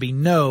going to be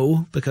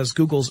no, because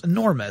Google's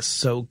enormous.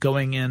 So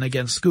going in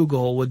against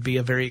Google would be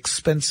a very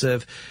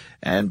expensive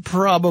and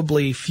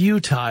probably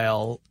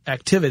futile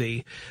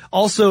activity.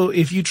 Also,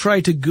 if you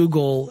try to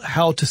Google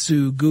how to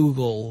sue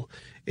Google,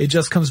 it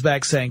just comes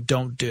back saying,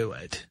 don't do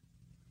it.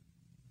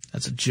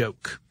 That's a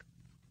joke.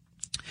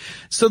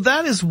 So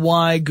that is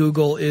why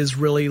Google is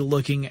really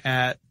looking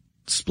at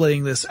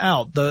splitting this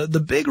out.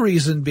 The big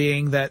reason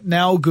being that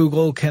now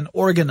Google can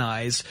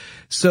organize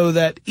so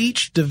that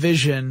each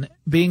division,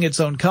 being its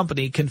own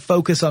company, can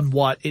focus on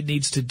what it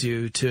needs to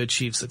do to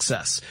achieve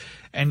success.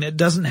 And it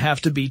doesn't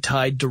have to be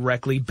tied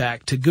directly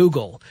back to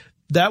Google.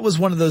 That was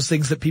one of those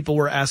things that people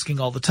were asking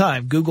all the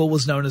time. Google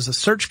was known as a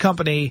search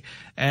company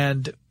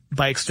and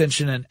by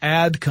extension an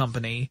ad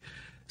company.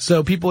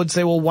 So people would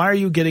say, well, why are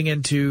you getting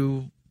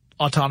into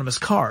autonomous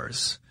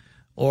cars?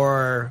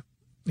 Or,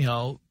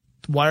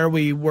 why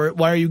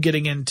are you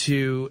getting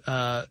into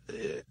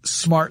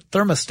smart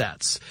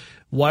thermostats?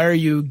 Why are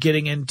you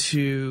getting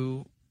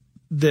into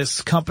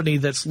this company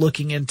that's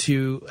looking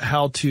into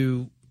how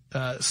to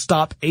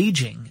stop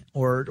aging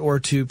or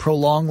to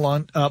prolong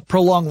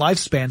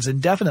lifespans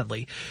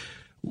indefinitely?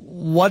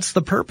 What's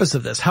the purpose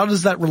of this? How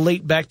does that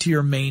relate back to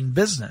your main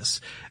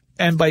business?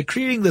 And by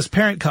creating this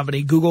parent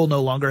company, Google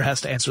no longer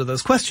has to answer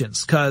those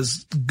questions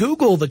because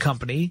Google, the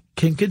company,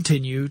 can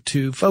continue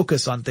to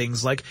focus on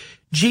things like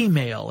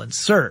Gmail and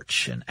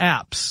search and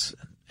apps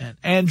and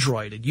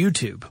Android and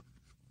YouTube.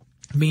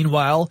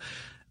 Meanwhile,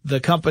 the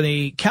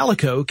company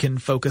Calico can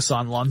focus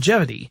on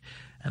longevity,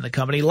 and the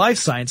company Life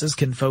Sciences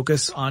can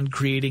focus on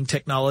creating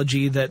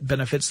technology that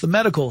benefits the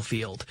medical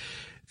field.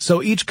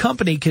 So each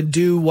company can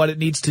do what it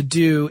needs to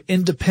do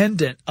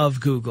independent of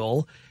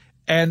Google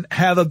and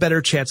have a better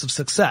chance of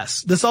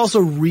success. This also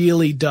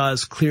really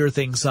does clear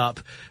things up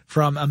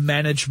from a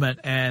management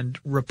and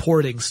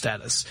reporting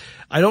status.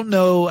 I don't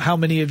know how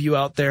many of you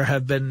out there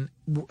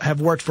have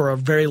worked for a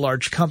very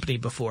large company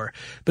before,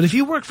 but if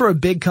you work for a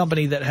big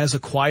company that has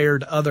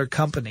acquired other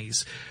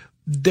companies,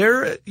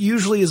 there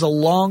usually is a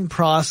long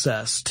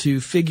process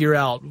to figure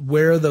out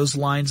where those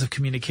lines of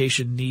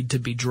communication need to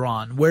be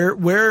drawn.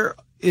 Where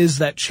is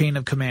that chain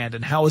of command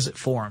and how is it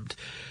formed?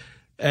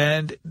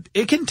 And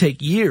it can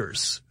take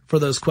years for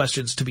those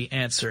questions to be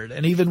answered.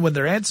 And even when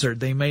they're answered,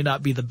 they may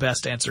not be the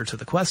best answer to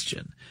the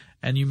question.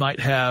 And you might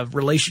have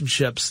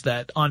relationships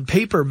that on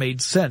paper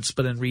made sense,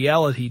 but in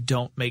reality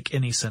don't make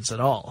any sense at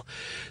all.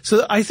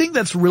 So I think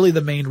that's really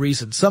the main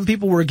reason. Some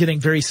people were getting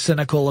very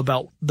cynical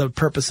about the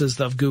purposes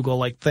of Google,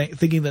 like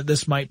thinking that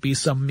this might be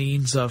some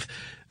means of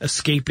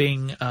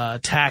escaping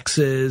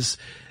taxes.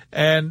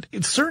 And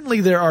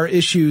certainly there are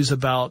issues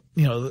about,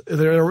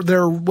 there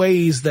are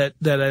ways that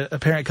a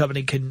parent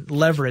company can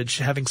leverage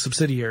having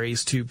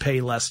subsidiaries to pay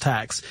less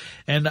tax.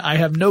 And I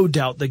have no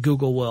doubt that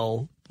Google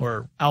will,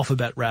 or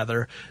Alphabet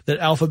rather, that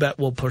Alphabet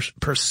will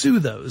pursue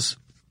those.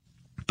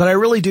 But I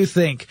really do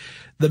think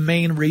the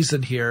main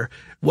reason here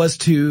was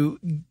to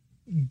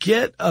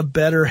get a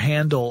better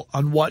handle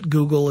on what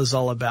Google is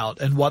all about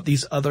and what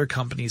these other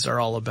companies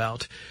are all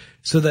about,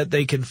 so that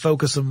they can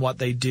focus on what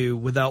they do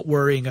without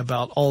worrying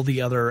about all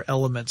the other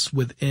elements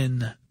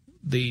within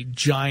the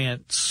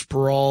giant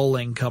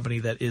sprawling company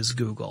that is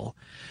Google.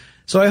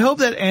 So I hope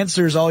that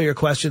answers all your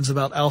questions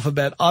about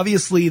Alphabet.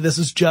 Obviously, this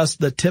is just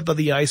the tip of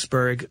the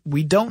iceberg.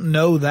 We don't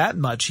know that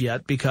much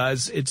yet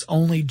because it's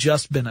only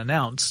just been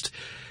announced.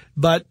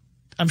 But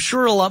I'm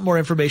sure a lot more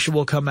information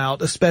will come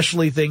out,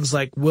 especially things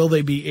like, will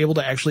they be able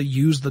to actually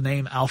use the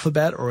name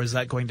Alphabet, or is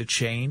that going to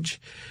change?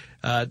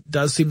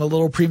 Does seem a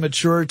little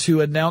premature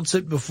to announce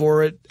it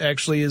before it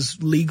actually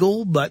is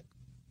legal, but,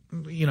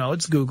 you know,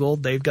 it's Google.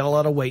 They've got a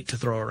lot of weight to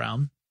throw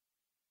around.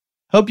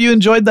 Hope you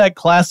enjoyed that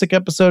classic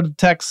episode of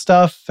Tech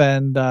Stuff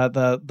and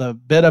the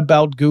bit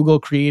about Google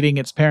creating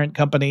its parent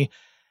company.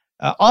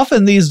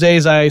 Often these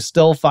days, I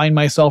still find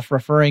myself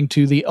referring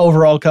to the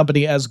overall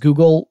company as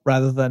Google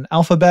rather than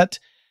Alphabet.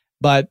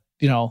 But,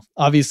 you know,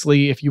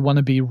 obviously, if you want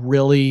to be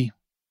really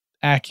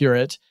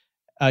accurate,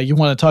 you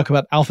want to talk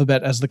about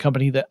Alphabet as the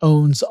company that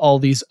owns all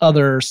these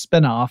other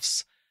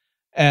spinoffs,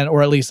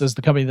 or at least as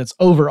the company that's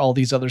over all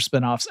these other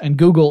spinoffs. And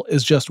Google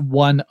is just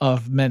one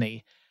of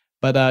many.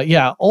 But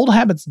yeah, old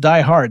habits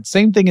die hard.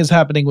 Same thing is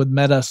happening with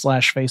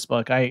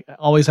Meta/Facebook. I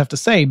always have to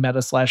say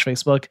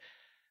Meta/Facebook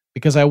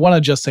because I want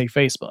to just say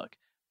Facebook.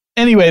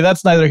 Anyway,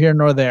 that's neither here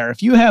nor there.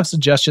 If you have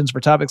suggestions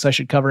for topics I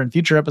should cover in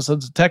future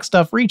episodes of Tech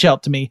Stuff, reach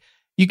out to me.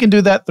 You can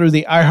do that through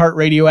the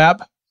iHeartRadio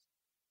app.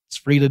 It's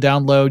free to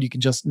download. You can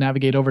just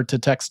navigate over to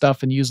Tech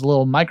Stuff and use a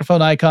little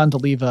microphone icon to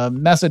leave a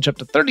message up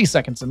to 30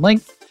 seconds in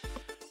length.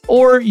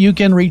 Or you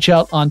can reach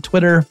out on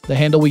Twitter. The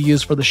handle we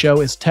use for the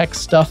show is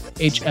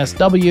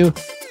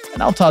TechStuffHSW.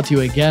 And I'll talk to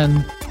you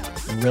again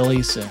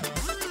really soon.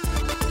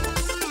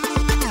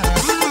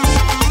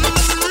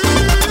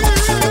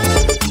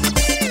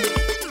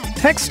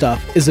 Tech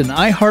Stuff is an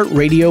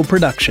iHeartRadio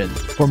production.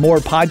 For more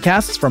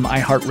podcasts from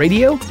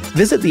iHeartRadio,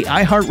 visit the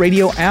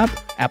iHeartRadio app,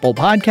 Apple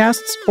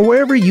Podcasts, or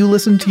wherever you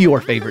listen to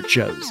your favorite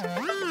shows.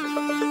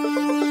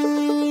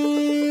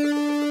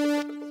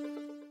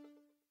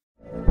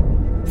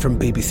 From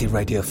BBC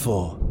Radio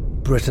 4,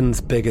 Britain's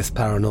biggest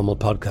paranormal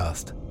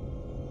podcast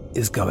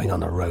is going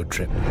on a road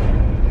trip.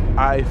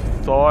 I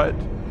thought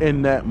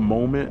in that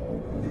moment,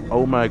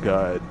 oh my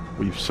God,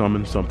 we've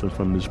summoned something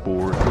from this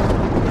board.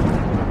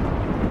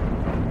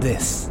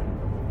 This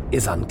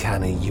is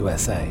Uncanny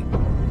USA.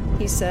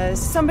 He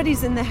says,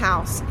 somebody's in the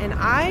house, and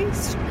I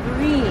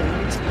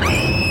screamed.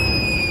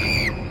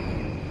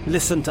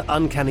 Listen to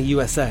Uncanny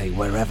USA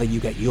wherever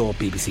you get your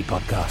BBC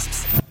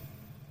podcasts,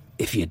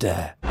 if you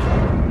dare.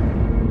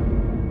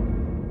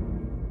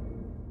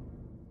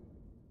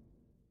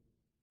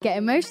 Get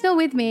emotional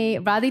with me,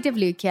 Radhi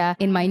Devlukia,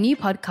 in my new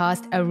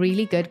podcast, A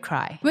Really Good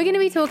Cry. We're going to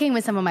be talking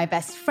with some of my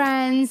best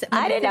friends.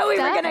 I didn't know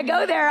we were going to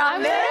go there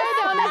on this.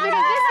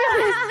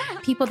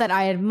 People that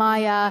I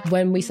admire.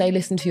 When we say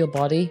listen to your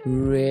body,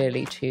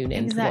 really tune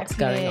into what's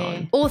going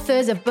on.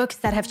 Authors of books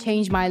that have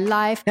changed my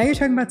life. Now you're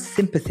talking about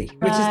sympathy,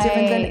 which is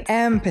different than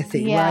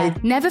empathy, right?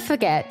 Never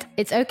forget,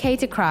 it's okay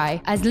to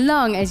cry as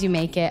long as you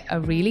make it a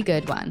really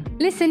good one.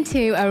 Listen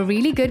to A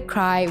Really Good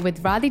Cry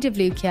with Radhi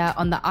Devlukia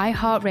on the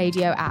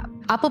iHeartRadio app,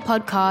 Apple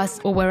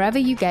Podcasts, or wherever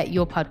you get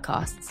your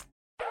podcasts.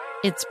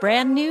 It's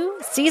brand new,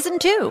 Season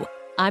 2.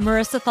 I'm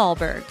Marissa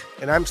Thalberg.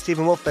 And I'm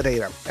Stephen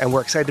Wolf-Bedeta, and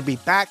we're excited to be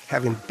back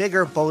having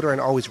bigger, bolder,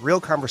 and always real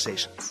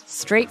conversations.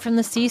 Straight from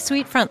the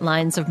C-suite front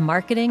lines of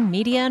marketing,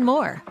 media, and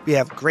more. We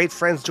have great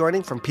friends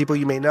joining from people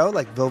you may know,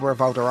 like Wilmer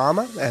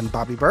Valderrama and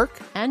Bobby Burke.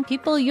 And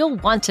people you'll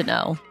want to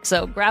know.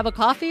 So grab a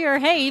coffee or,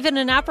 hey, even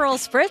an Aperol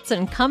Spritz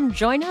and come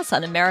join us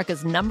on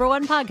America's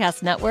 #1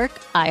 podcast network,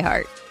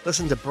 iHeart.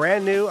 Listen to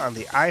brand new on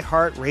the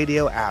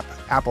iHeartRadio app,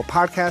 Apple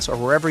Podcasts, or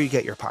wherever you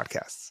get your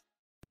podcasts.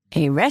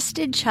 A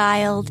rested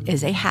child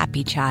is a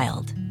happy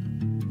child.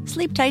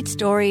 Sleep Tight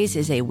Stories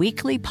is a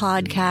weekly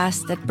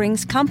podcast that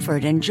brings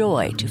comfort and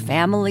joy to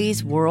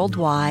families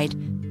worldwide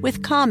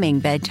with calming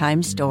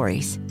bedtime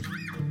stories.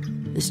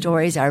 The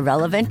stories are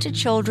relevant to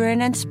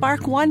children and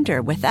spark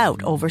wonder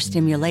without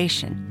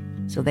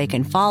overstimulation, so they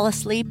can fall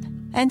asleep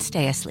and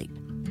stay asleep.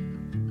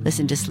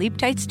 Listen to Sleep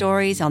Tight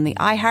Stories on the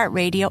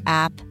iHeartRadio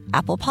app,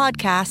 Apple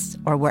Podcasts,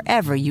 or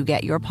wherever you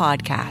get your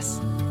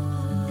podcasts.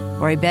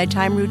 For a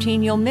bedtime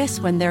routine you'll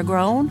miss when they're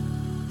grown,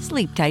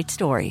 Sleep Tight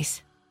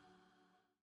Stories.